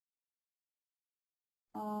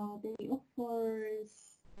They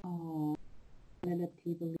offers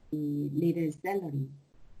relatively little salary.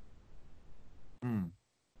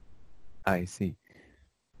 I see.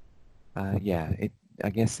 Yeah, I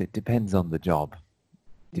guess it depends on the job,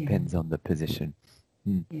 depends on the position.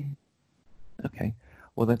 Yeah. Okay,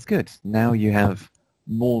 well that's good. Now you have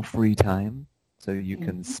more free time, so you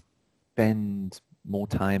can spend more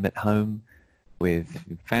time at home with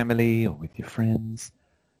your family or with your friends.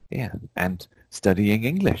 Yeah, and studying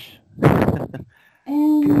English. Good.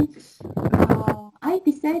 And I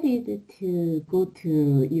decided to go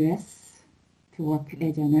to US to work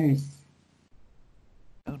as a nurse.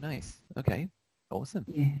 Oh, nice. Okay, awesome.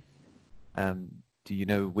 Yeah. Do you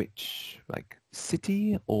know which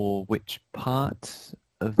city or which part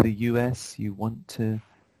of the US you want to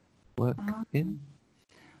work in?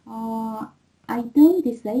 Uh, I don't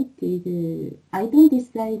decide to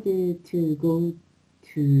go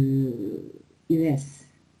to US.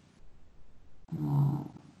 Uh,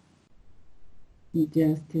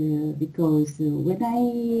 just because when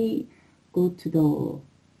I go to the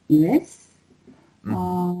US,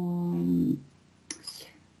 um,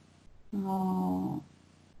 uh,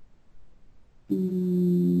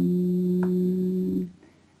 mm,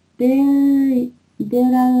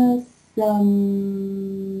 there are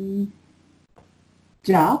some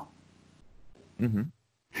job Mm-hmm.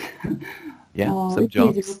 Yeah, some which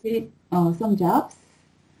is jobs. located some jobs.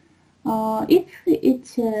 If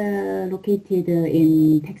it's located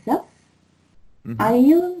in Texas, Mm-hmm.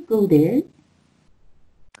 I'll go there.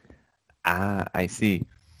 Ah, I see.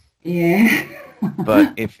 Yeah.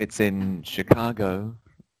 But if it's in Chicago,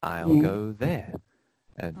 I'll Yeah. go there.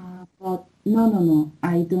 And But no.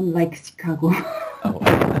 I don't like Chicago. oh,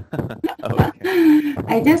 okay.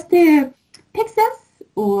 I just Texas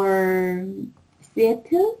or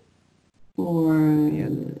Seattle Yeah,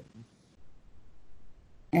 or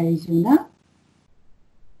Arizona.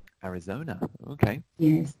 Arizona. Okay.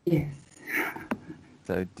 Yes.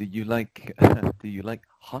 So do you like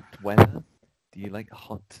hot weather? Do you like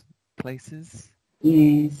hot places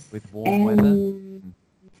Yes. with warm weather? And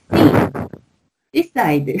sea, this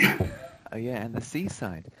side. Oh yeah, and the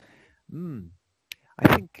seaside. Hmm. I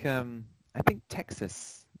think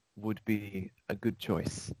Texas would be a good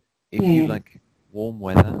choice if you Yes. like warm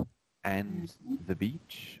weather and the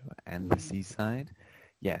beach and the seaside.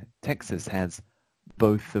 Yeah, Texas has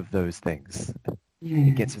both of those things.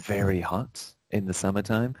 It gets Yes. very hot in the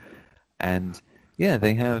summertime, and yeah,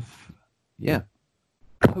 they have yeah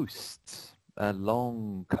coasts, a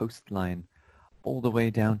long coastline all the way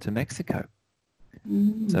down to Mexico.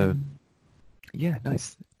 So Mm. yeah,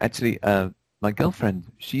 nice. Actually, my girlfriend,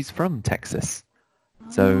 she's from Texas.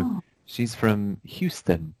 So Oh. she's from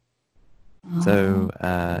Houston. Oh. So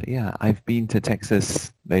yeah, I've been to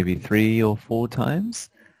Texas maybe 3 or 4 times,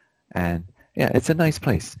 and yeah, it's a nice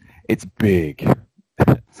place. It's big,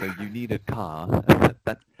 so you need a car.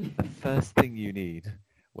 That's the first thing you need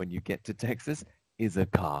when you get to Texas is a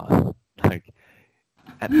car. Like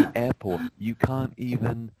at the airport, you can't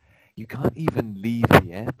even leave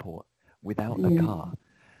the airport without a Yeah. car.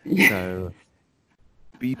 Yeah. So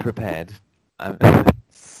be prepared.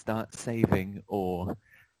 Start saving or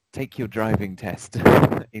take your driving test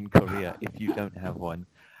in Korea if you don't have one,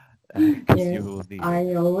 because you will Yes.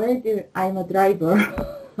 need it. I'm a driver.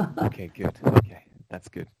 Okay, good. Okay, that's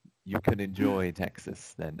good. You can enjoy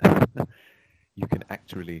Texas then. You can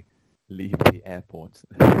actually leave the airport. So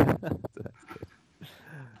that's good.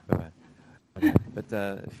 Okay,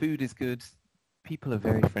 but food is good. People are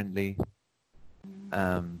very friendly.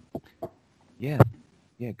 Um, yeah,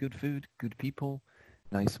 yeah, good food, good people,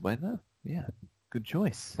 nice weather. Yeah, good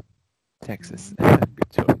choice. Texas,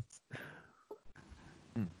 good choice.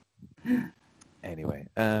 Hmm. Anyway,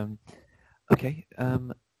 okay.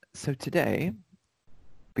 So today,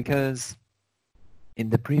 because in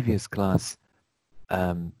the previous class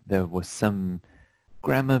there was some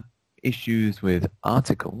grammar issues with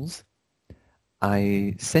articles,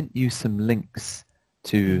 I sent you some links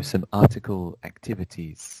to some article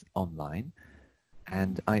activities online,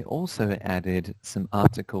 and I also added some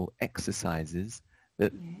article exercises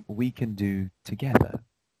that we can do together.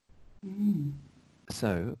 Mm.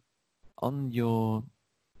 So on your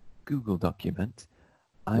Google document,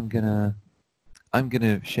 I'm gonna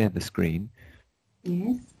share the screen,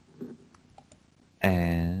 Yes.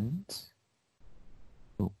 and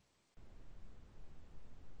oh,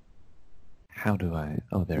 how do I?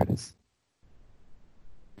 Oh, there it is.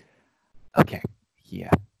 Okay, here.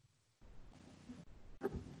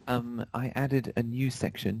 I added a new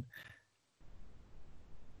section,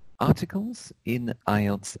 articles in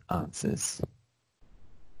IELTS answers,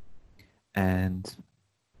 and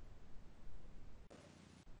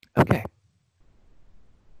Okay.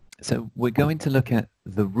 So we're going to look at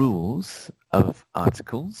the rules of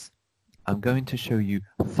articles. I'm going to show you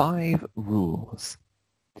 5 rules.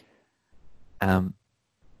 Can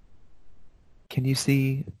you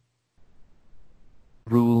see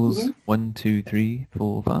rules Yes. 1, 2, 3,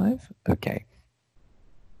 4, 5? Okay.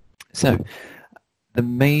 So the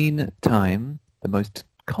main time, the most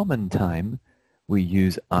common time we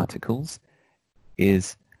use articles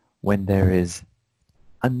is when there is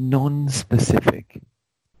a non-specific,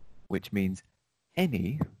 which means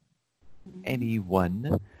any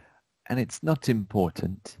one, and it's not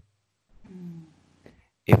important.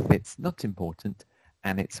 If it's not important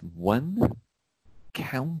and it's one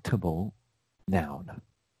countable noun,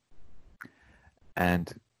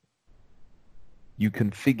 and you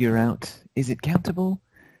can figure out, is it countable?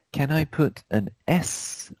 Can I put an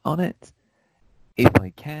S on it? If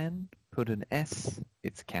I can put an S,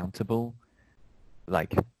 it's countable,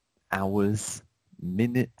 like hours,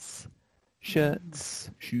 minutes,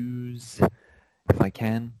 shirts, shoes. If I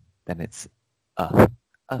can, then it's a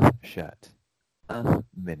shirt, a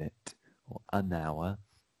minute, or an hour.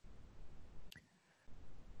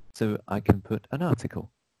 So I can put an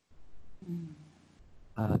article.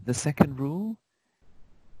 The second rule,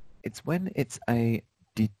 it's when it's a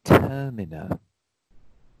determiner.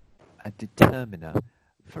 A determiner.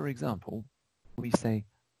 For example, we say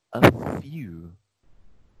a few,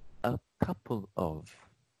 a couple of,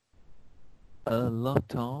 a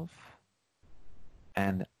lot of,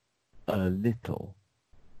 and a little.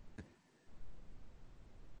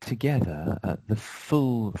 Together, the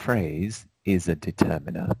full phrase is a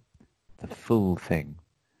determiner, the full thing.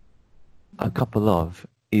 A couple of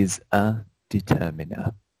is a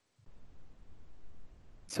determiner.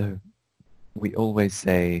 So we always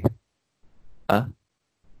say a.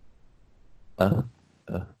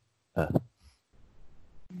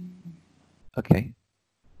 Okay.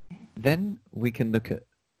 Then we can look at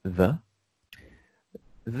the.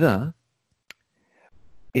 The,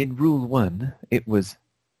 in rule 1, it was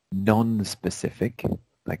non-specific,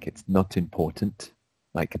 like it's not important.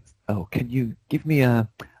 Like, oh, can you give me a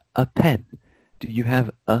pen? Do you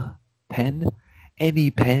have a pen?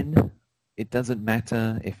 Any pen? It doesn't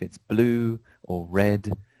matter if it's blue or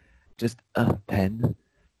red, just a pen.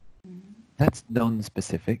 That's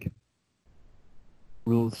non-specific.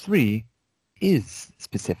 Rule 3 is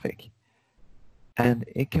specific. And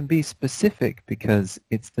it can be specific because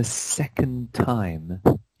it's the second time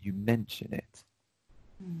you mention it.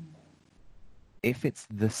 If it's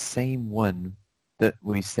the same one that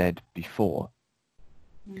we said before.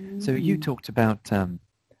 So you talked about,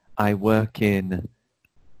 I work in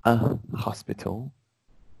a hospital.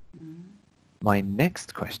 My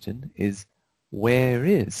next question is, where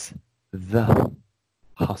is the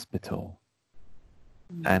hospital?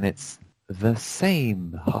 And it's the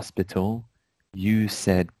same hospital you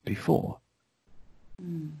said before.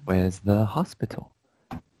 Where's the hospital?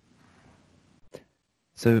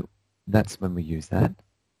 So that's when we use that.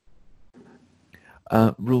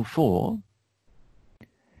 Rule 4,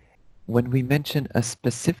 when we mention a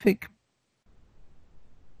specific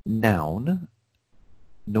noun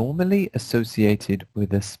normally associated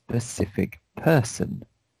with a specific person.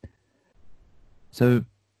 So,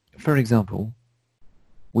 for example,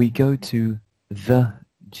 we go to the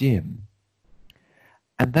gym.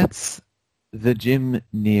 And that's the gym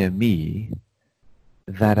near me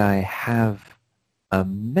that I have a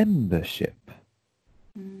membership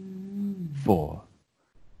for.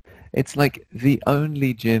 It's like the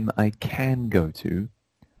only gym I can go to,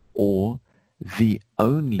 or the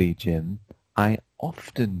only gym I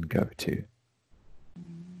often go to.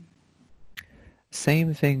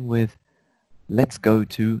 Same thing with let's go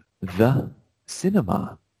to the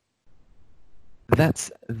cinema.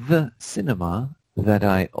 That's the cinema that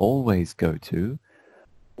I always go to,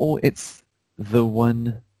 or it's the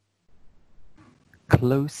one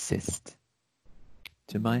closest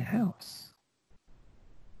to my house.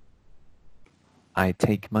 I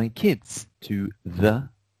take my kids to the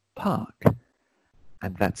park,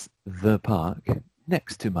 and that's the park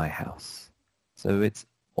next to my house. So it's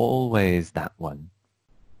always that one.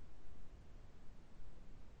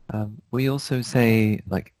 We also say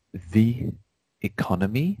like the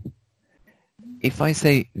economy. If I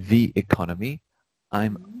say the economy,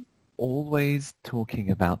 I'm always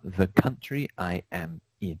talking about the country I am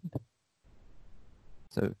in.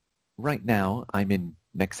 So right now I'm in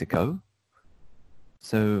Mexico.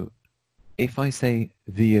 So if I say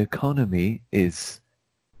the economy is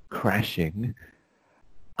crashing,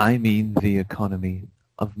 I mean the economy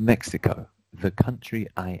of Mexico, the country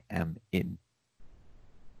I am in.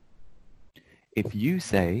 if you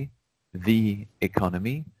say the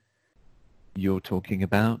economy, you're talking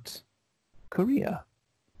about Korea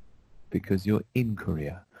because you're in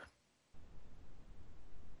Korea.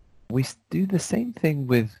 We do the same thing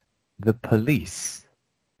with the police.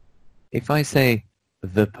 If I say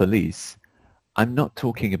the police, I'm not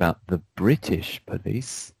talking about the British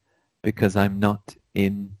police because I'm not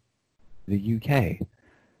in the UK.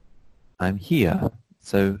 I'm here,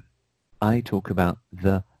 so I talk about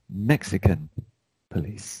the Mexican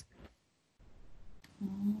police.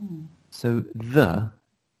 So the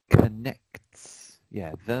connects,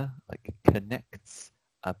 connects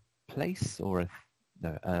a place or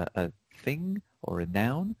a thing or a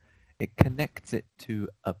noun. It connects it to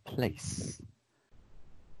a place,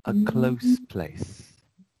 a close place,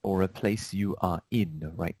 or a place you are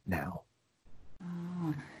in right now.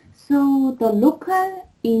 So the local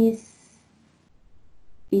is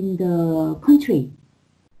in the country.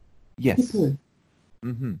 Yes. People.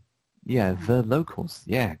 Mm-hmm. Yeah, the locals.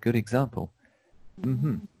 Yeah, good example.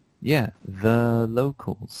 Mm-hmm. Yeah, the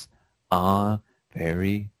locals are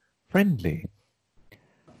very friendly.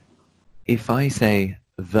 If I say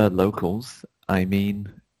the locals, I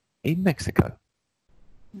mean in Mexico.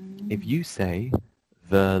 If you say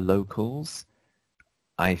the locals,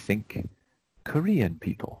 I think Korean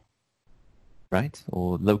people, right?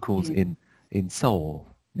 Or locals in Seoul,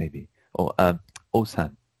 maybe. Or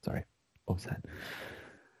Osan, sorry, Osan.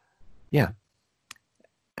 Yeah.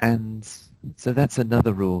 And so that's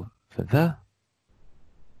another rule for the.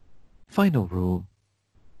 Final rule,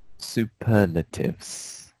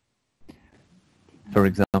 superlatives. For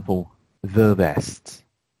example, the best,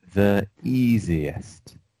 the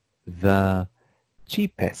easiest, the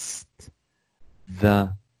cheapest,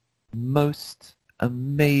 the most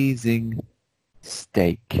amazing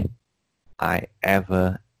steak I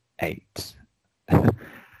ever ate.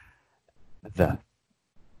 The.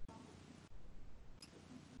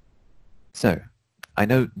 So, I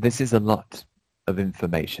know this is a lot of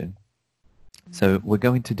information, so we're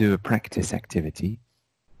going to do a practice activity.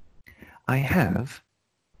 I have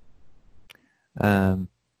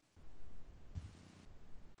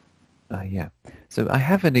so I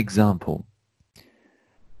have an example.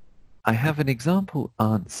 I have an example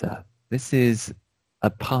answer. This is a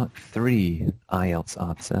part 3 IELTS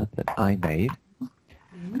answer that I made,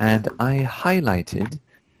 and I highlighted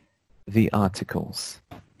the articles.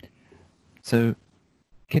 So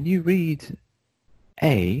can you read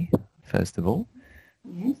A, first of all?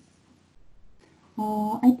 Yes.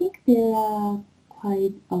 I think there are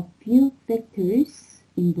quite a few factors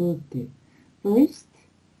involved. First,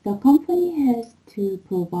 the company has to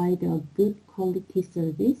provide a good quality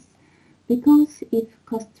service because if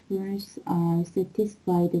customers are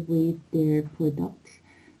satisfied with their product,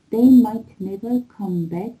 they might never come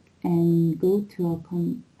back and go to a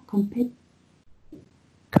competitor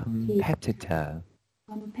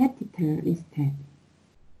instead.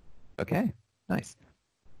 Okay, nice.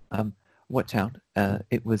 Watch out.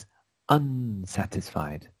 It was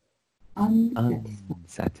unsatisfied.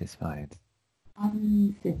 Unsatisfied.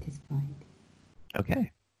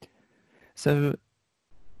 Okay. So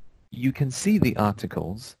you can see the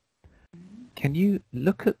articles. Can you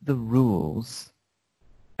look at the rules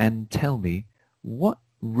and tell me what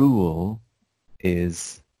rule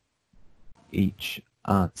is each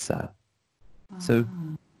answer? So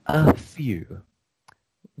a few.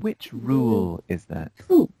 Which rule is that?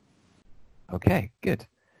 Okay, good.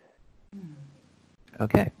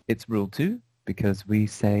 Okay, it's rule 2 because we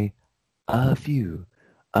say a few,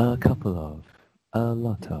 a couple of, a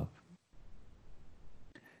lot of.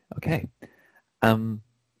 Okay.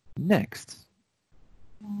 Next,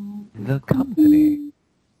 the company.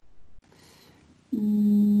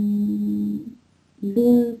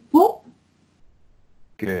 Rule 4?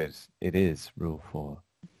 Good. It is rule 4.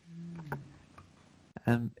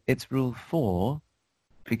 It's rule 4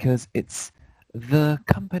 because it's the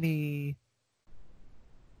company.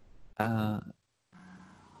 Oh,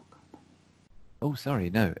 sorry.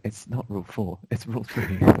 No, it's not rule 4. It's rule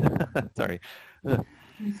 3. Sorry.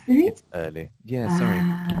 It's early. Yeah, sorry.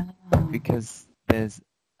 Because there's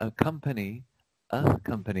a company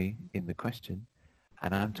in the question,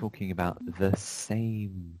 and I'm talking about the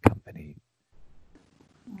same company.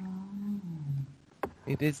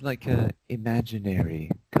 It is like an imaginary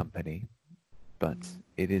company, but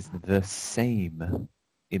it is the same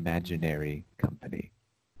imaginary company.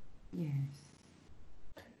 Yes.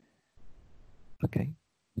 Okay.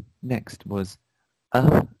 Next was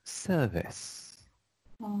a service.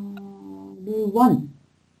 Rule 1.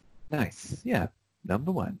 Nice. Yeah.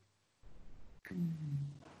 Number 1.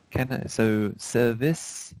 So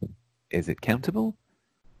service Is it countable?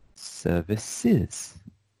 Services.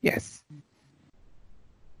 Yes.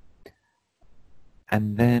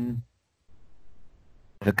 And then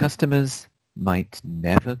the customers might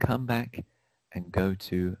never come back and go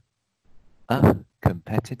to a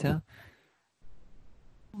competitor.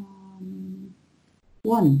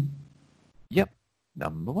 One. Yep,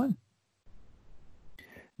 number one.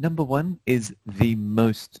 Number one is the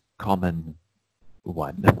most common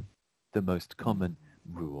one, the most common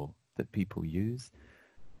rule that people use.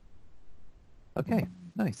 Okay,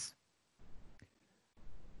 nice.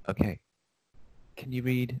 Okay, can you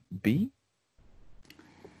read B?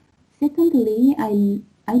 Secondly, I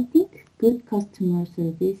think good customer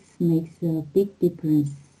service makes a big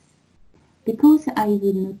difference because I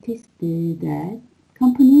would notice that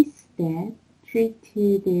companies that treat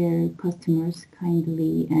their customers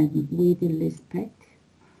kindly and with respect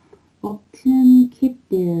often keep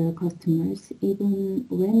their customers even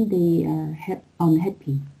when they are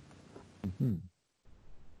unhappy. Mm-hmm.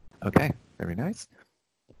 Okay, very nice.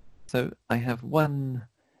 So I have one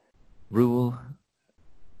rule,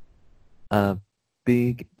 a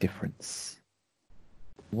big difference.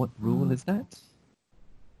 What rule is that?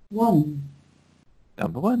 One.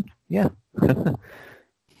 Number one, yeah.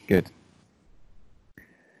 Good.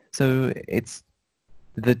 So it's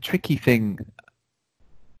the tricky thing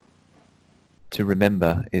to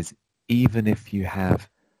remember is even if you have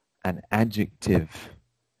an adjective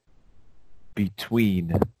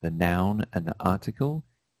between the noun and the article,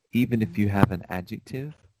 even if you have an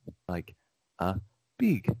adjective like a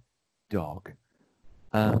big dog,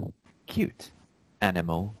 a cute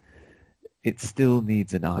animal, it still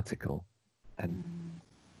needs an article. And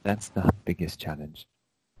that's the biggest challenge.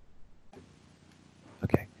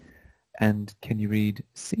 Okay. And can you read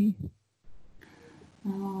C?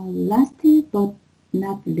 Last but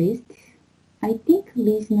not least, I think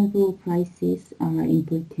reasonable prices are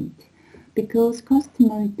important because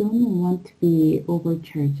customers don't want to be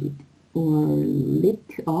overcharged or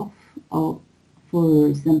ripped off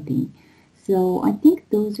for something. So I think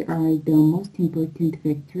those are the most important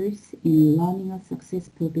factors in running a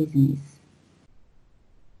successful business.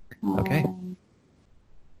 Okay.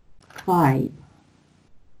 5.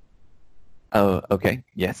 Oh, okay.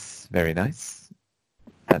 Yes, very nice.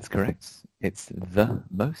 That's correct. It's the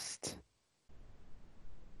most.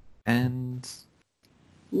 And this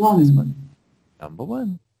 1. one, number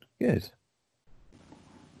one. Good.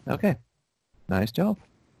 Okay. Nice job.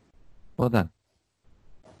 Well done.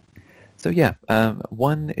 So yeah,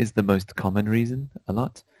 one is the most common reason a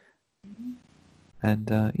lot.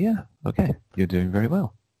 And yeah, okay, you're doing very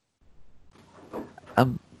well.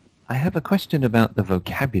 I have a question about the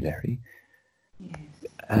vocabulary.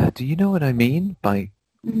 Yes. Do you know what I mean by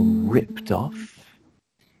ripped off?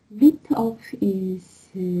 Ripped off is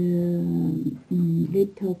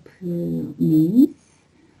ripped off means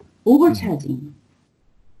overcharging.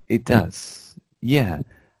 It does. Yeah.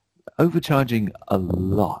 Overcharging a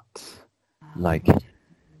lot. Like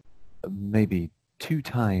maybe 2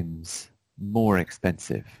 times more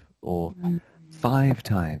expensive or 5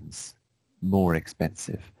 times more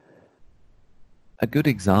expensive. A good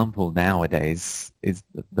example nowadays is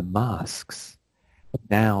the masks.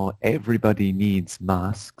 Now everybody needs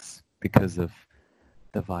masks because of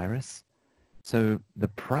the virus. So the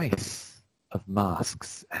price of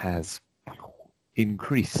masks has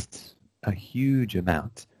increased a huge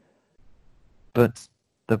amount. But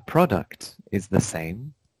the product is the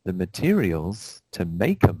same. The materials to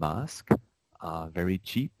make a mask are very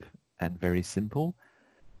cheap and very simple,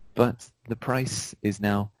 but the price is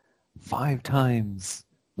now 5 times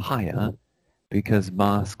higher because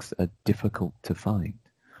masks are difficult to find.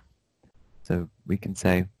 So we can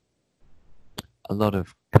say a lot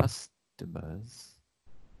of customers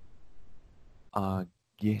are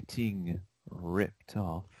getting ripped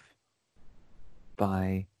off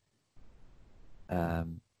by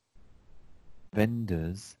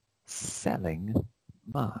vendors selling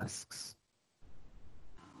masks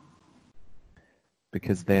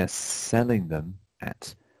because they're selling them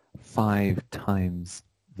at 5 times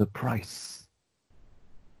the price.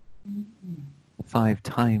 5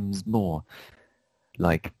 times more.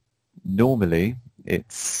 Like normally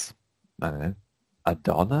it's, I don't know,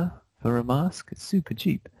 $1 for a mask. It's super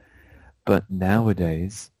cheap. But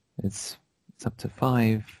nowadays it's up to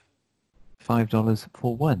 $5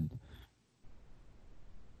 for one.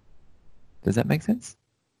 Does that make sense?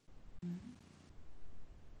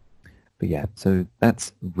 But yeah, so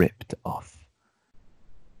that's ripped off.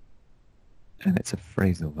 And it's a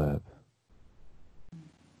phrasal verb.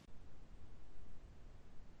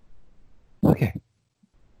 Okay.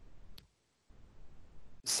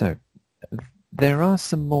 So there are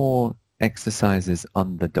some more exercises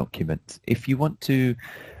on the document. If you want to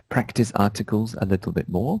practice articles a little bit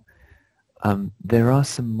more, there are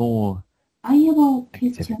some more I have a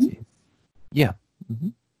question. activities. Yeah.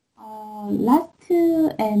 Last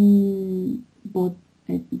and but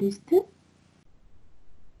list?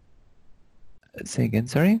 Say again,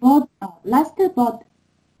 sorry? But last but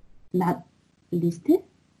not list?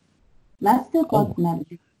 Last but not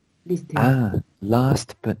list.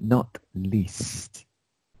 Last but not least.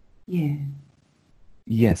 Yeah.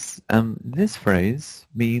 Yes, this phrase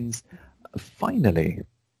means finally.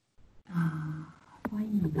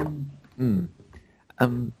 Finally.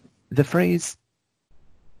 The phrase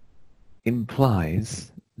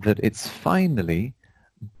implies that it's finally,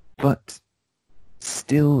 but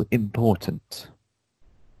still important.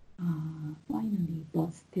 Finally,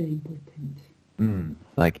 but still important.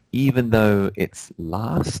 Like, even though it's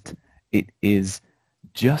last, it is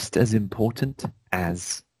just as important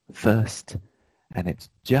as first, and it's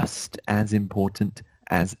just as important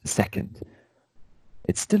as second.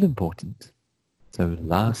 It's still important. So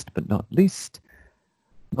last but not least,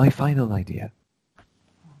 my final idea.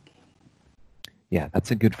 Okay. Yeah,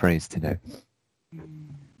 that's a good phrase to know. Okay.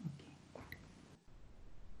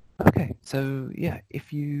 Okay, so yeah,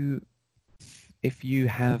 if you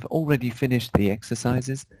have already finished the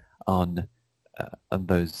exercises on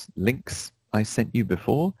those links I sent you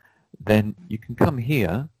before, then you can come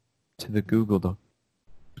here to the Google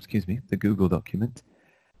document,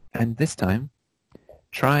 and this time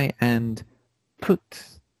try and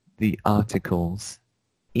put the articles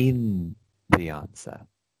in the answer,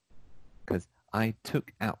 because I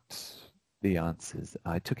took out the answers.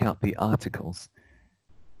 I took out the articles.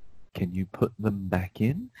 Can you put them back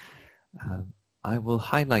in? I will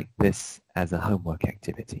highlight this as a homework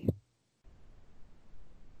activity.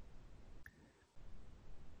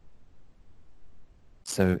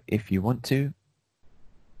 So if you want to,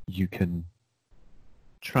 you can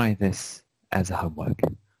try this as a homework,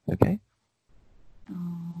 okay?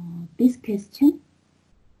 This question?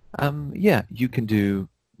 Yeah, you can do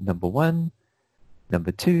number 1,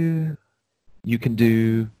 number 2, you can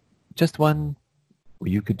do just 1, or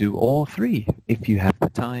you could do all 3. If you have the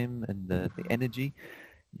time and the energy,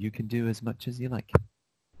 you can do as much as you like.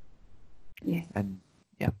 Yes. And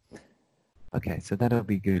yeah. Okay, so that'll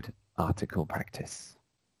be good article practice.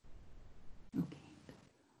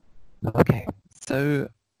 Okay, so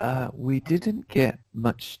we didn't get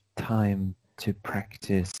much time to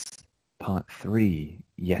practice part 3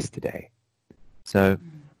 yesterday. So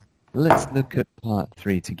let's look at part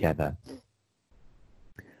 3 together.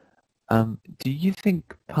 Do you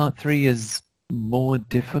think part 3 is more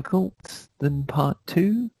difficult than part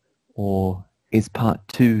 2? Or is part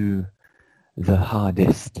 2 the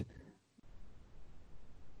hardest?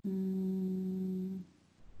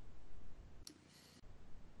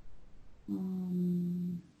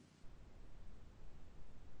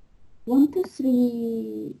 One, two,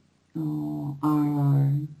 three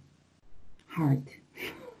are hard.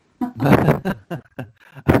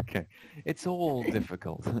 Okay, it's all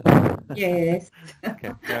difficult. Yes.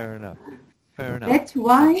 Okay, fair enough. Fair enough. That's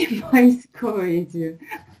why my score is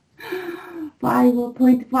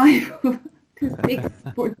 5.5 to 6.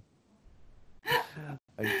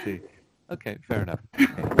 I see. Okay, fair enough.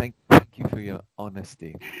 Okay, thank you for your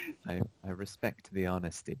honesty. I respect the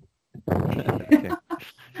honesty. Okay.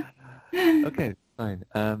 Okay, fine.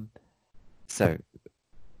 So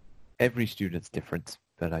every student's different,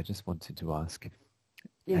 but I just wanted to ask.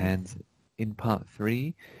 Yes. And in part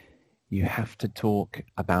 3, you have to talk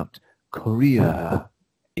about Korea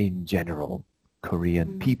in general,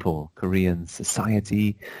 Korean people, Korean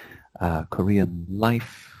society, Korean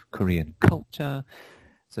life, Korean culture.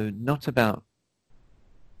 So not about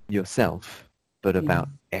yourself, but about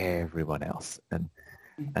everyone else. And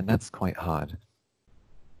that's quite hard.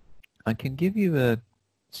 I can give you a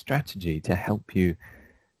strategy to help you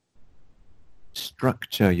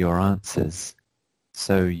structure your answers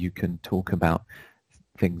so you can talk about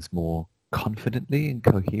things more confidently and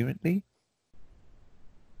coherently.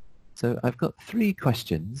 So I've got 3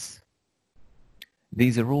 questions.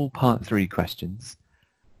 These are all part 3 questions,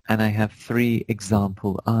 and I have 3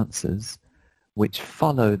 example answers which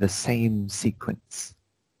follow the same sequence.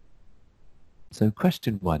 So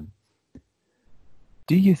question 1.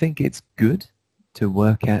 Do you think it's good to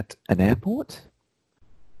work at an airport?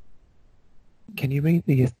 Can you read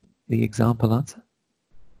the example answer?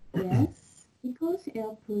 Yes, because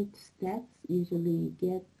airport staff usually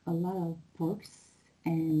get a lot of perks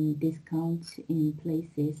and discounts in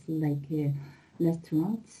places like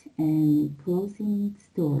restaurants and clothing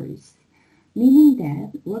stores. meaning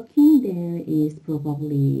that working there is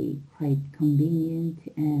probably quite convenient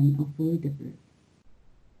and affordable.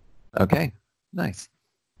 Okay, nice.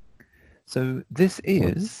 So this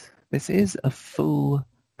is a full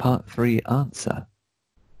part 3 answer.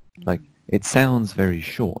 Like, it sounds very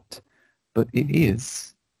short, but it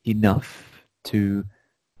is enough to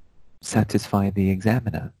satisfy the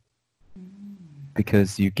examiner.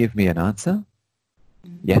 Because you give me an answer,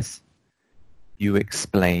 yes, you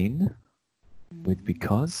explain with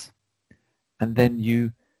because, and then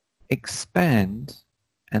you expand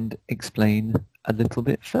and explain a little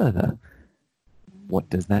bit further. What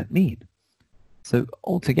does that mean? So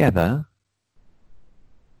altogether,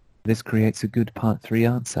 this creates a good part 3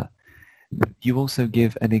 answer. You also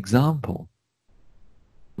give an example.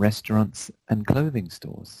 Restaurants and clothing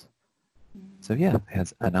stores. So yeah, it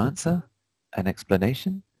has an answer, an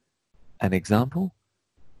explanation, an example,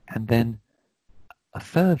 and then a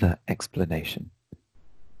further explanation.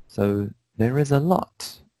 So there is a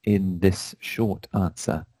lot in this short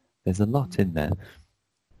answer. There's a lot in there.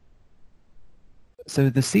 So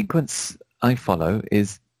the sequence I follow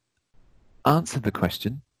is answer the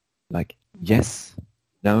question, like yes,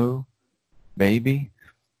 no, maybe,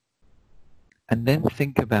 and then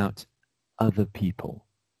think about other people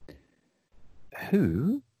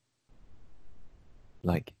who,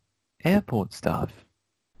 like airport staff.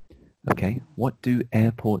 Okay, what do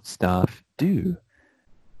airport staff do?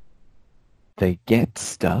 They get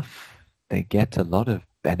stuff. They get a lot of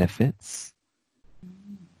benefits.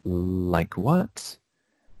 Like what?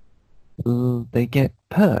 They get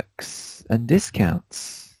perks and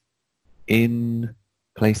discounts in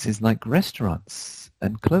places like restaurants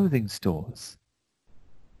and clothing stores.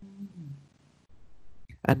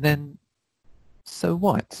 And then, so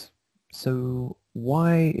what? So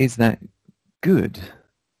why is that good?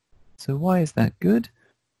 So why is that good?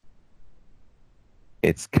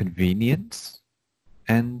 It's convenient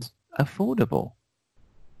and affordable.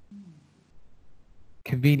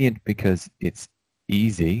 Convenient because it's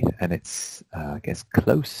easy and it's, I guess,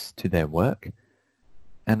 close to their work,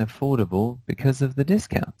 and affordable because of the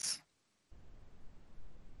discounts.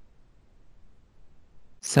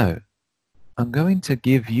 So, I'm going to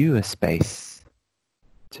give you a space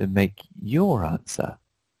to make your answer.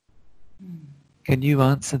 Can you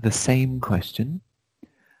answer the same question?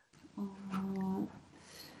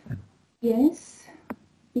 Yes,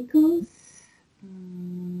 because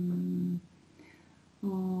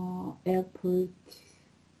airport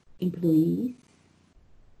employees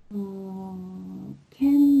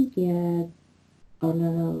can get a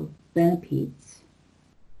lot of benefits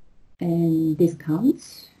and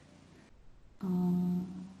discounts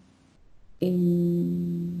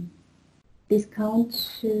in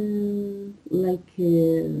discounts like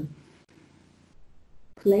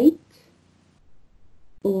plate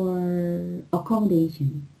or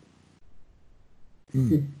accommodation.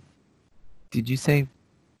 Did you say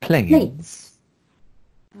planes? Plates.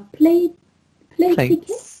 Plate ticket?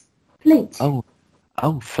 Plates? Plate. Oh,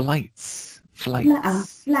 flights.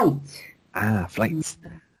 Flights. Flights.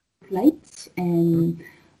 Flights and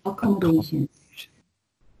accommodations.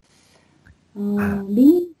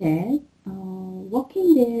 Meaning that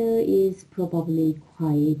working there is probably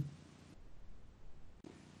quite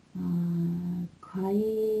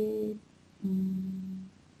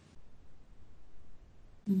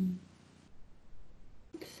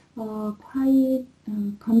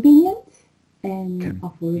convenient and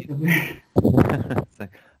affordable. So,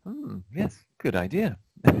 yes, good idea.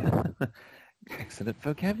 Excellent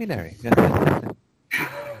vocabulary. I'm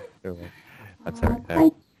sorry.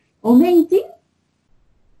 Quite amazing.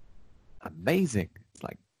 Amazing. It's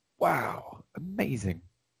like, wow, amazing.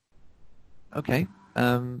 Okay.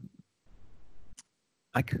 To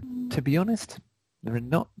be honest, there are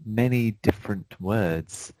not many different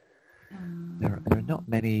words. There are not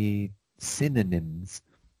many synonyms.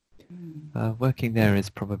 Working there is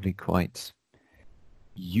probably quite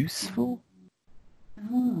useful.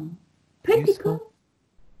 Practical?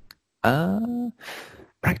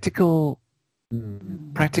 Useful.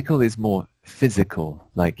 Practical is more physical,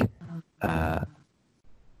 like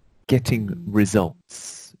getting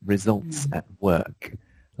results at work,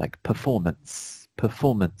 like performance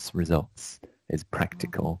results is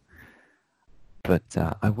practical. But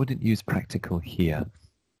I wouldn't use practical here.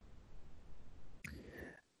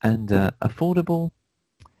 And affordable,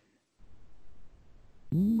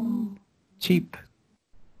 cheap,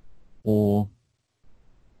 or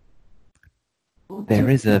there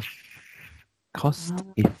is a cost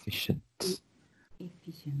efficient.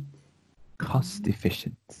 Cost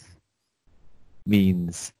efficient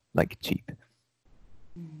means like cheap.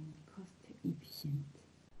 efficient.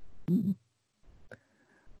 Mm.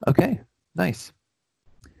 Okay, nice.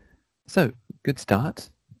 So, good start.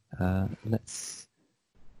 Let's...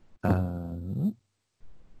 okay.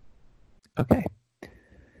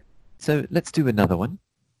 So, let's do another one.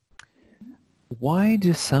 Why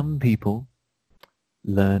do some people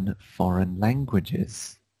learn foreign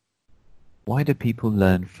languages? Why do people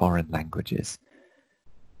learn foreign languages?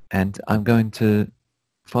 And I'm going to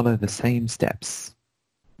follow the same steps.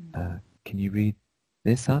 Can you read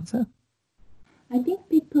this answer? I think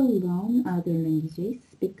people learn other languages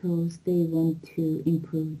because they want to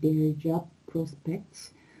improve their job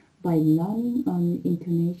prospects by learning on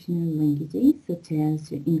international languages such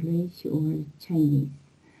as English or Chinese,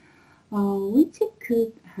 which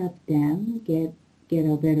could help them get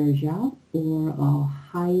a better job or a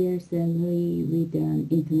higher salary with an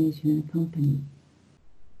international company.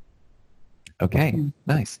 Okay, Mm.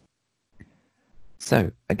 nice.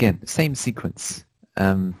 So, again, same sequence.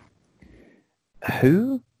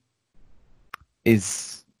 Who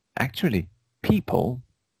is actually people,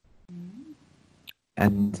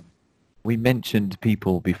 and we mentioned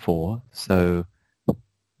people before, so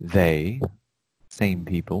they, same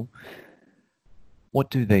people. What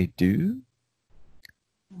do? They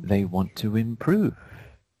want to improve.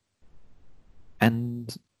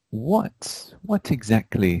 And what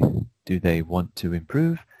exactly do they want to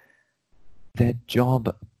improve? Their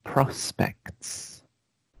job prospects.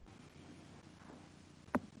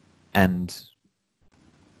 And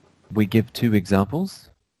we give two examples,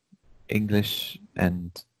 English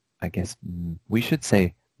and I guess we should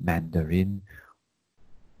say Mandarin.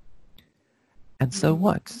 And so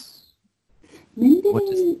what? What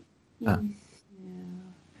is, Mandarin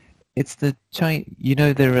it's the you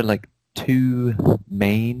know, there are like two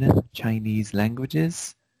main Chinese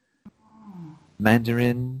languages.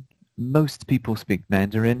 Mandarin, most people speak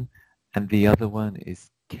Mandarin, and the other one is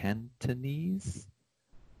Cantonese.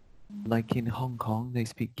 Like in Hong Kong, they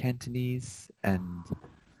speak Cantonese, and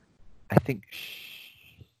I think,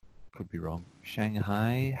 could be wrong,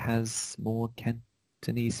 Shanghai has more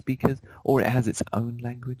Cantonese speakers, or it has its own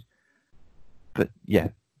language. But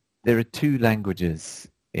yeah, there are two languages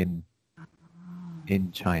in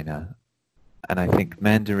China, and I think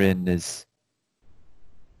Mandarin is,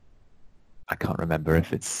 I can't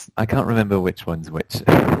remember which one's which.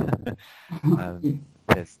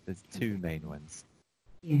 There's two main ones.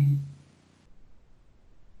 Yes.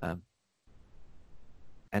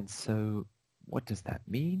 And so what does that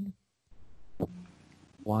mean?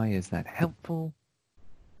 Why is that helpful?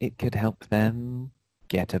 It could help them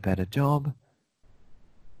get a better job.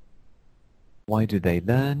 Why do they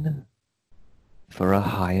learn? For a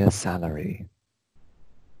higher salary.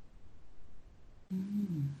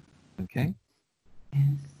 Okay?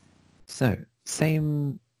 Yes. So,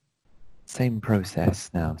 same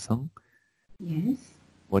process now, Song. Yes.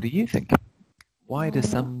 What do you think? Why do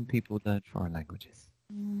some people learn foreign languages?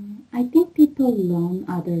 I think people learn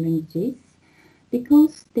other languages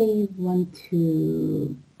because they want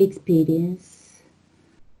to experience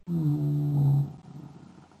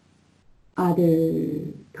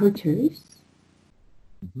other cultures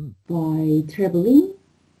by traveling.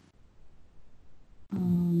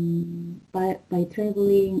 By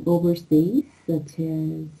traveling overseas, such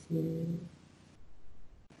as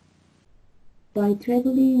by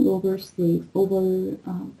traveling overseas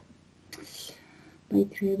by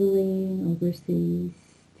traveling overseas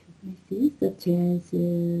to places such as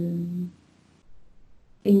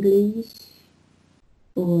English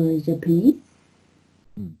or Japanese.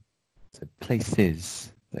 So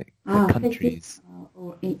places, like countries. Places,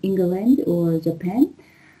 or in England or Japan,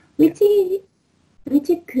 which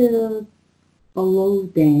could allow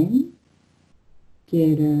them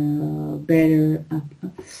get a better,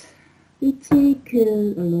 which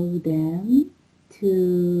could allow them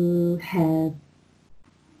to have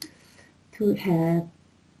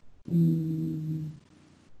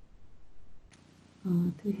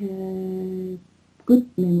good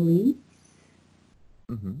memories,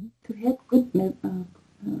 to have good to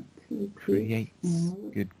create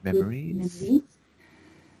good memories.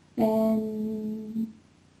 And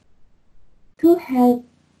to have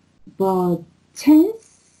a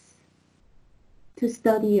chance to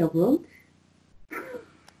study abroad.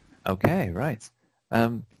 Okay, right.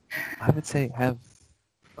 I would say have...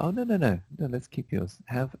 Oh, no, let's keep yours.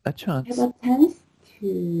 Have a chance. Have a chance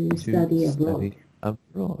to study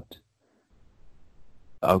abroad.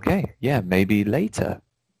 Okay, yeah, maybe later,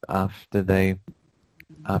 after they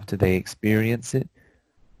experience it.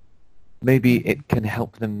 Maybe it can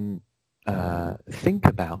help them think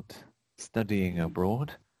about studying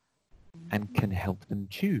abroad and can help them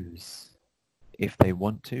choose if they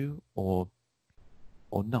want to or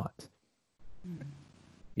not.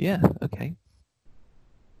 Yeah, okay.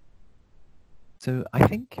 So I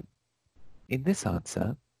think in this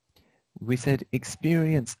answer, we said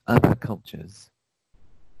experience other cultures,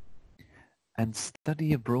 and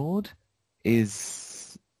study abroad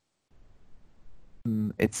is,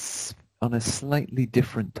 it's on a slightly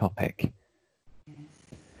different topic.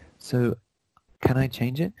 So can I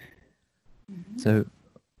change it? So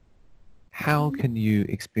how can you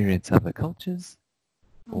experience other cultures?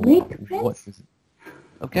 Or Make friends? what is it?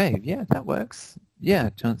 Okay, yeah, that works. Yeah,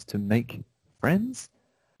 a chance to make friends,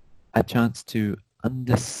 a chance to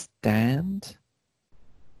understand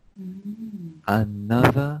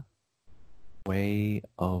another way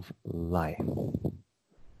of life.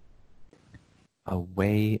 A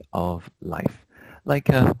way of life. Like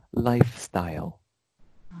a lifestyle.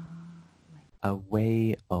 A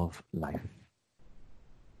way of life.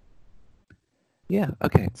 Yeah,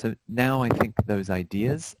 okay, so now I think those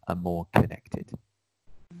ideas are more connected.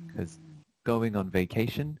 Because going on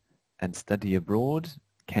vacation and study abroad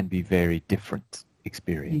can be very different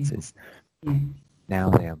experiences. Now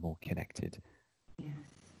they are more connected.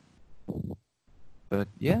 But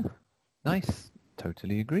yeah, nice.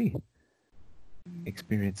 Totally agree.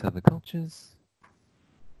 Experience other cultures.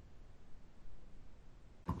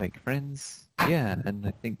 Make friends. Yeah, and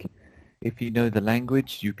I think if you know the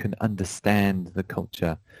language, you can understand the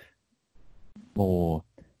culture more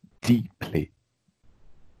deeply.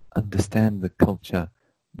 Understand the culture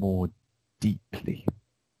more deeply.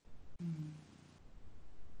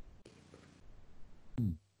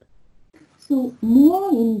 So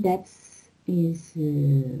more in depth is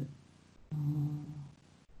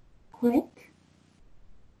correct?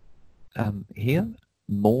 Here,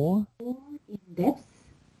 more? More in depth?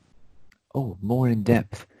 Oh, more in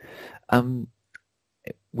depth.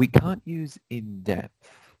 We can't use in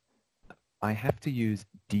depth. I have to use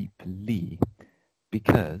deeply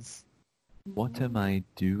because what am I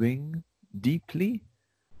doing deeply?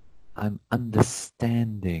 I'm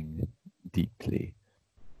understanding deeply.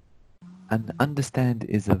 And understand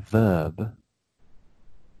is a verb,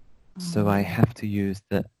 so I have to use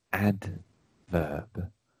the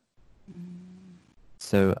adverb.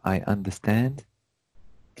 So I understand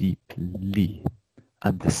deeply.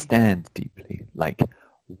 Understand deeply, like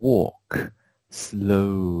walk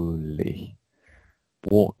slowly.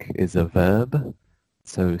 Walk is a verb,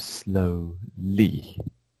 so slowly.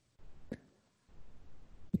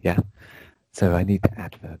 Yeah, so I need the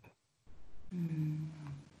adverb.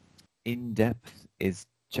 In-depth is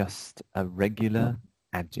just a regular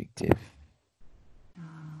adjective.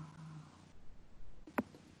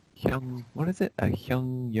 What is it? A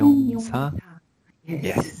hyung-yong-sa?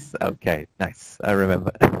 Yes, okay, nice. I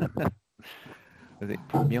remember. Was it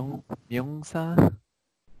명사?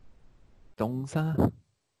 동사?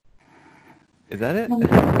 Is that it?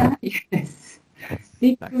 Yes. Yes.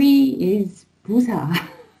 Deeply is 부사.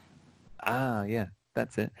 Ah, yeah,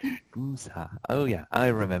 that's it. Busa. Oh, yeah, I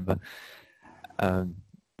remember.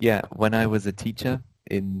 Yeah, when I was a teacher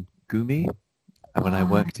in Gumi, when I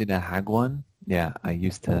worked in a hagwon, yeah, I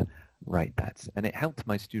used to write that, and it helped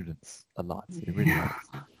my students a lot. It really helped.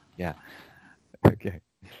 Yeah. Okay.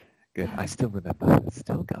 Good. I still remember.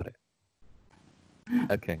 Still got it.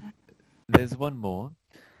 Okay. There's one more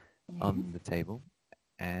on the table,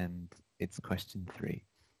 and it's question 3.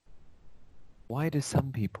 Why do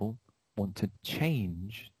some people want to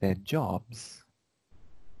change their jobs?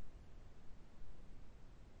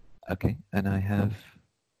 Okay, and I have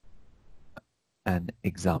an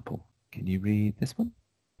example. Can you read this one?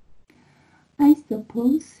 I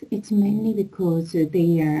suppose it's mainly because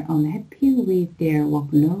they are unhappy with their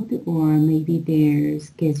workload or maybe their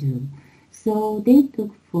schedule. So they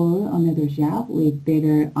look for another job with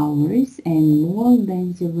better hours and more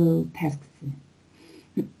manageable tasks.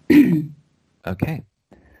 Okay,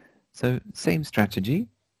 so same strategy.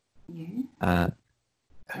 Yeah.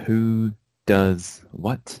 Who does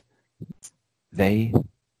what? They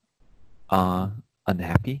are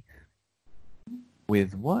unhappy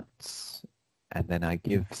with what? And then I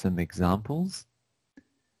give some examples.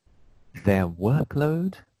 Their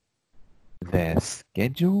workload, their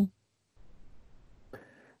schedule.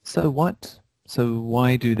 So what? So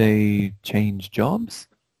why do they change jobs?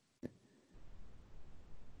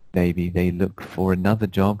 Maybe they look for another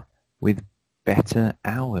job with better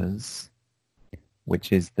hours,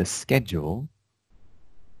 which is the schedule,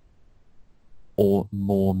 or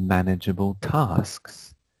more manageable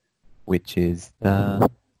tasks, which is the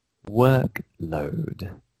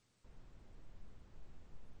workload.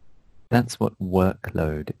 That's what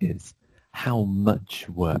workload is. How much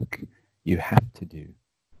work you have to do.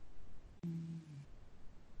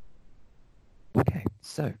 Okay,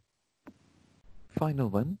 so final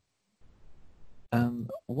one.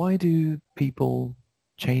 Why do people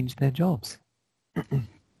change their jobs?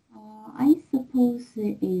 I suppose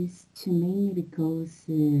it is mainly because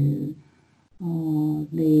they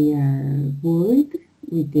are bored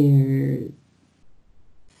with their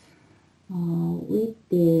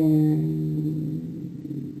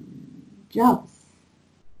jobs.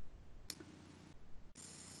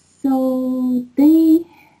 So they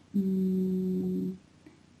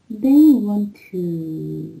want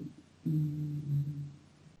to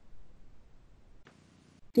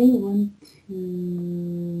they want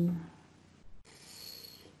to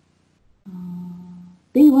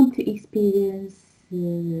they want to experience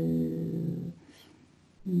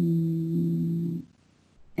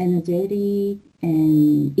energetic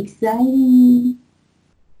and exciting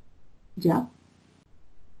job.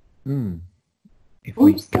 If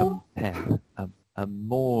we Also, compare a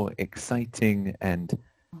more exciting and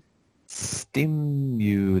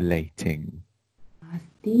stimulating a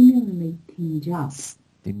stimulating job.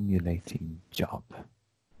 Job.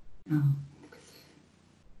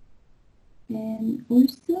 And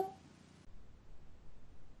also,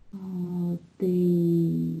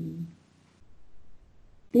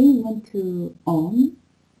 they want to earn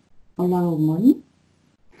a lot of money.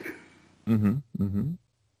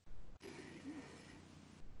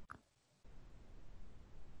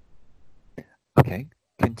 Okay,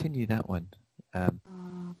 continue that one.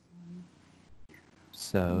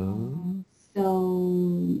 So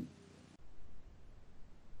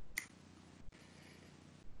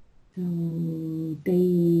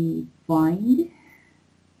they find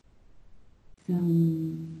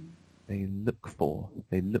some. they look for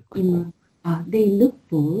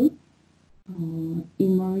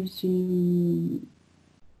Emerging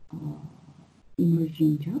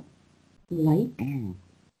job, like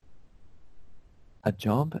a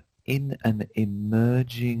job in an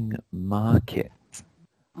emerging market.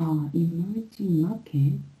 Emerging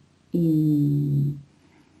market in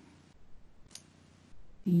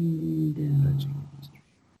the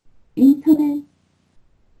internet,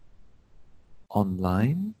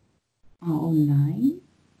 online. Online.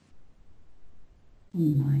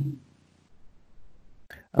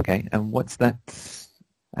 Okay, and what's that?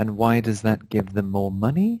 And why does that give them more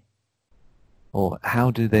money? Or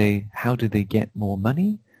how do they get more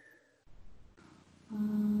money?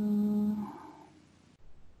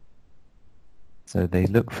 So they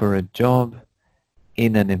look for a job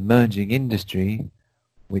in an emerging industry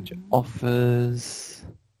which offers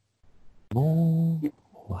more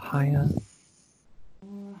or higher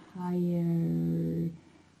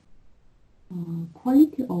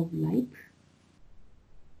quality of life.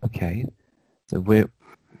 Okay, so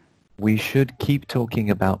we should keep talking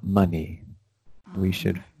about money. We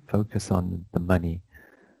should focus on the money.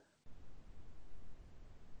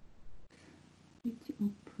 Which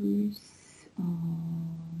offers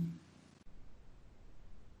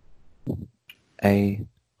a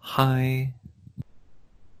high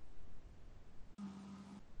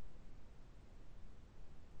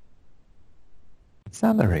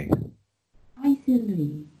salary. High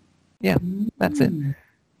salary. Yeah, that's it.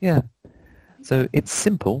 Yeah. So it's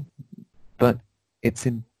simple, but it's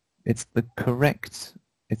the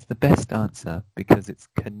best answer because it's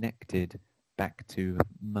connected back to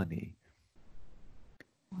money.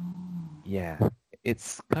 Yeah,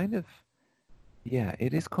 it's kind of,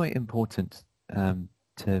 it is quite important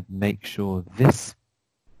to make sure the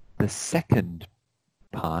second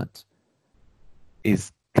part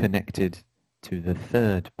is connected to the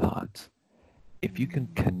third part. If you can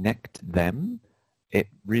connect them, it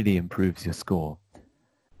really improves your score.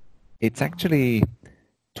 It's actually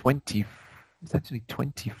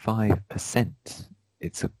 25%.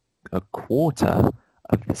 It's a quarter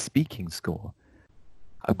of the speaking score.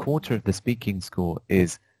 A quarter of the speaking score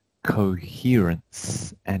is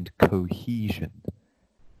coherence and cohesion.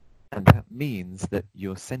 And that means that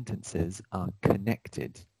your sentences are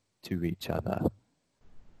connected to each other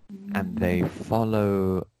and they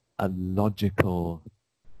follow a logical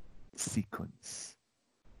sequence.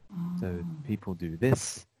 So people do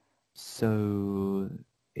this, so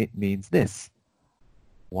it means this.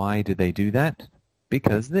 Why do they do that?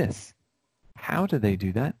 Because this. How do they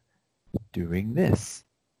do that? Doing this.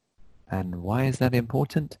 And why is that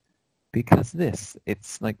important? Because this.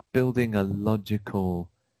 It's like building a logical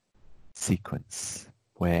sequence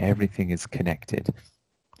where everything is connected.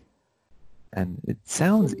 And it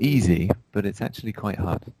sounds easy, but it's actually quite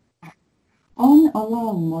hard. Earn a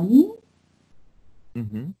lot of money.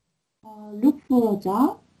 Mm-hmm. Look for a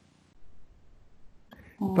job.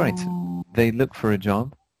 Right. They look for a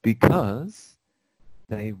job because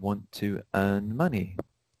they want to earn money.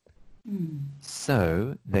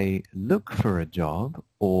 So they look for a job,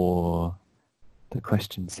 or the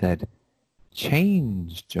question said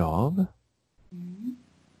change job.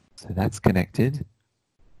 So that's connected.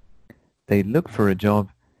 They look for a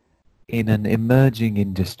job in an emerging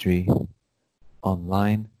industry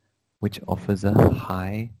online which offers a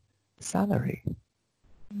high salary.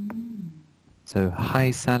 So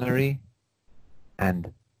high salary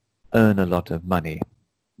and earn a lot of money.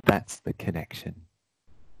 That's the connection.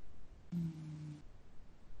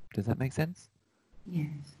 Does that make sense? Yes.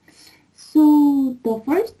 So the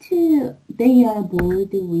first, they are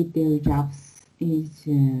bored with their jobs is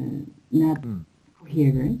not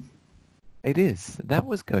coherent. It is. That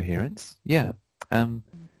was coherence. Yeah.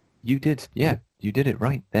 You did it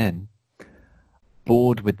right then.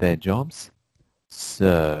 Bored with their jobs.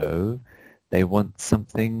 So they want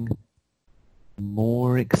something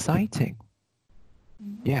more exciting.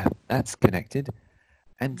 Yeah, that's connected.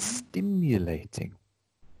 And stimulating.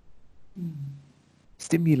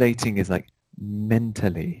 Stimulating is like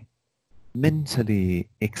mentally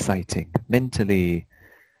exciting, mentally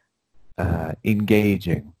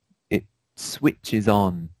engaging. It switches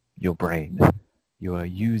on your brain. You are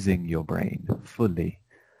using your brain fully.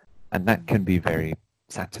 And that can be very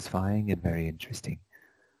satisfying and very interesting.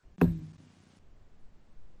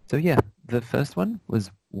 So yeah, the first one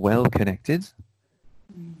was well connected.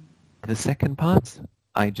 The second part,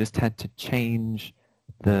 I just had to change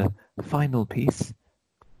the final piece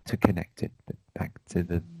to connect it back to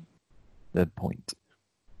the point.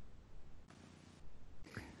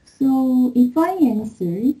 So if I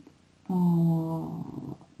answered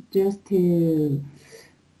just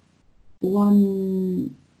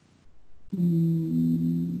one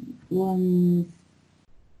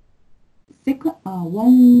second,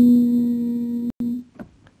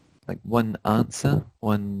 Like one answer,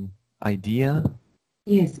 one idea.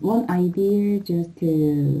 yes, one idea just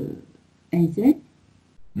to answer.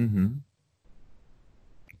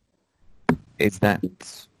 Is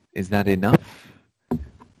that enough?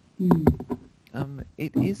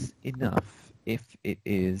 It is enough if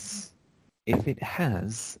it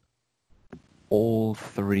has all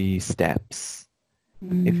three steps.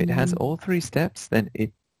 If it has all three steps, then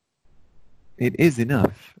it is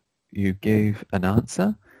enough. You gave an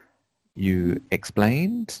answer, you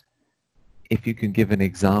explained. If you can give an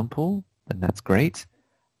example, then that's great.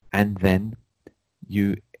 And then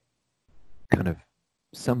you kind of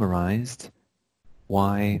summarized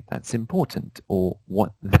why that's important or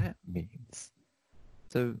what that means.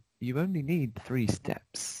 So you only need 3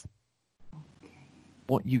 steps.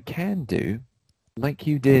 What you can do, like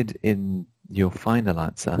you did in your final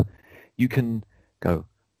answer, you can go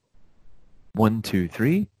 1, 2,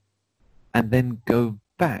 3, and then go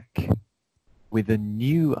back with a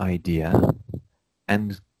new idea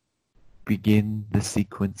and begin the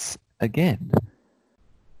sequence again.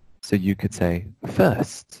 So you could say,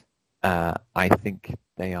 first, I think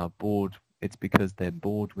they are bored. It's because they're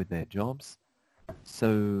bored with their jobs,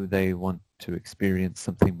 so they want to experience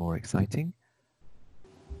something more exciting.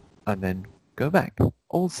 And then go back.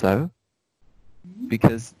 Also,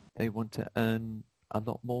 because they want to earn a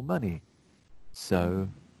lot more money, so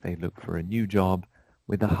they look for a new job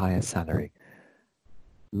with a higher salary.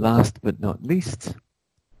 Last but not least,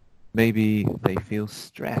 maybe they feel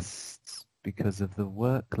stressed because of the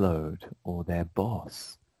workload or their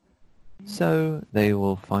boss. So they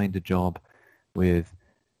will find a job with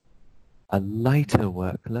a lighter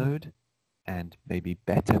workload and maybe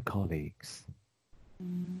better colleagues.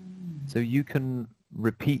 So you can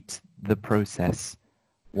repeat the process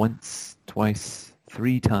once, twice,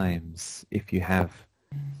 3 times if you have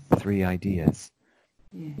 3 ideas.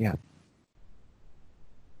 Yeah.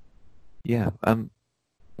 Yeah.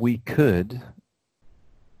 We could,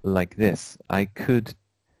 like this, I could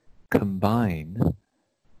combine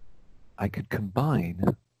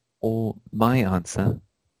all my answer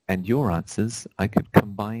and your answers. I could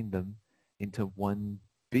combine them into one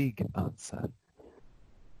big answer.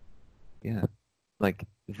 Yeah, like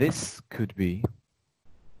this could be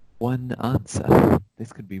one answer.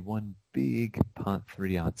 This could be one big part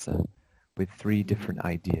 3 answer with 3 different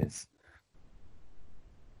ideas.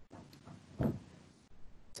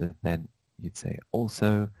 So then you'd say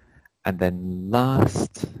also, and then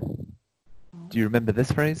last. Do you remember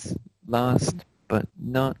this phrase? Last but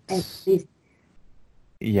not... At least.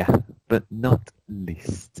 Yeah, but not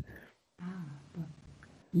least. But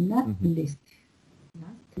not least.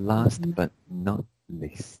 Last but not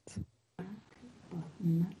least. But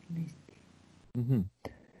not least.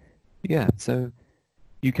 Yeah, so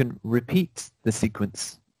You can repeat the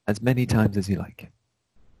sequence as many times as you like.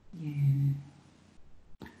 Yeah.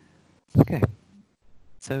 Okay.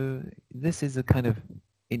 So this is a kind of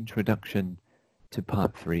introduction to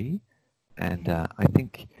part 3. And I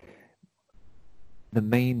think the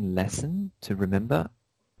main lesson to remember,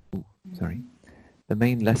 the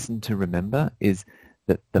main lesson to remember is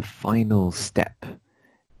that the final step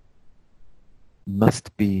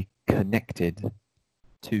must be connected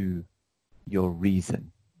to your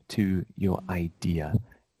reason, to your idea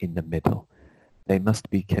in the middle. They must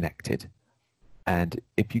be connected. And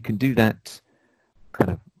if you can do that kind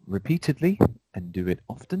of repeatedly and do it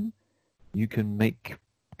often, you can make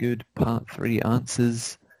good part 3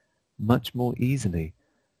 answers much more easily.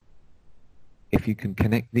 If you can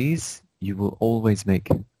connect these, you will always make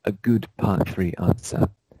a good part 3 answer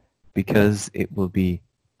because it will be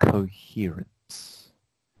coherent.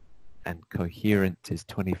 And coherent is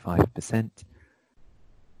 25%.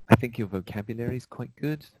 I think your vocabulary is quite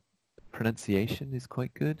good. Pronunciation is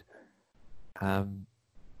quite good.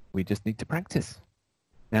 We just need to practice.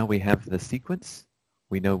 Now we have the sequence.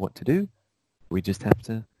 We know what to do. We just have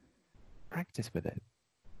to practice with it.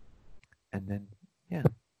 And then, yeah,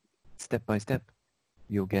 step by step,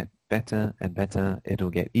 you'll get better and better. It'll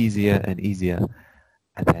get easier and easier.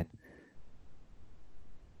 And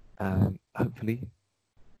then, hopefully,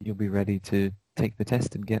 you'll be ready to take the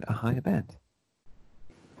test and get a higher band.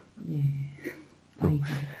 Yeah. Cool.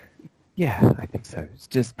 Yeah, I think so. It's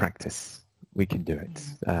just practice. We can do it.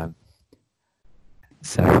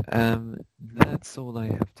 So that's all I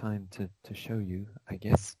have time to show you, I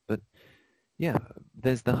guess. But yeah,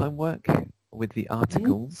 there's the homework with the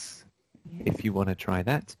articles, if you want to try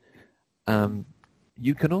that.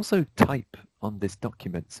 You can also type on this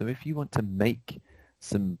document. So if you want to make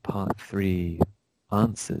some part 3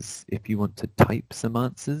 answers, if you want to type some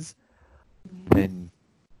answers, then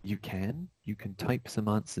you can. You can type some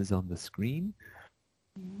answers on the screen.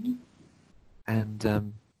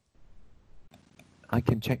 And I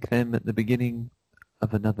can check them at the beginning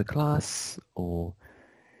of another class, or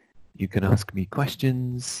you can ask me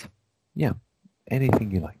questions. Yeah, anything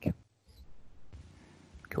you like.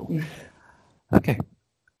 Cool. Okay.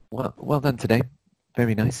 Well done today.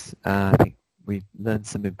 Very nice. I think we learned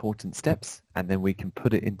some important steps, and then we can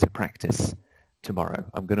put it into practice tomorrow.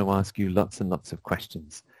 I'm going to ask you lots and lots of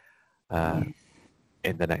questions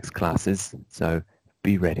in the next classes, so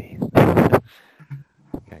be ready.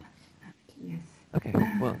 Okay. Yes. Okay,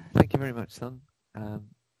 well, thank you very much, son.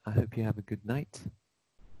 I hope you have a good night,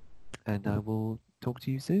 and I will talk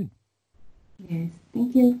to you soon. Yes.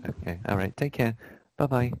 Thank you. Okay, all right, take care.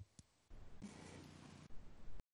 Bye-bye.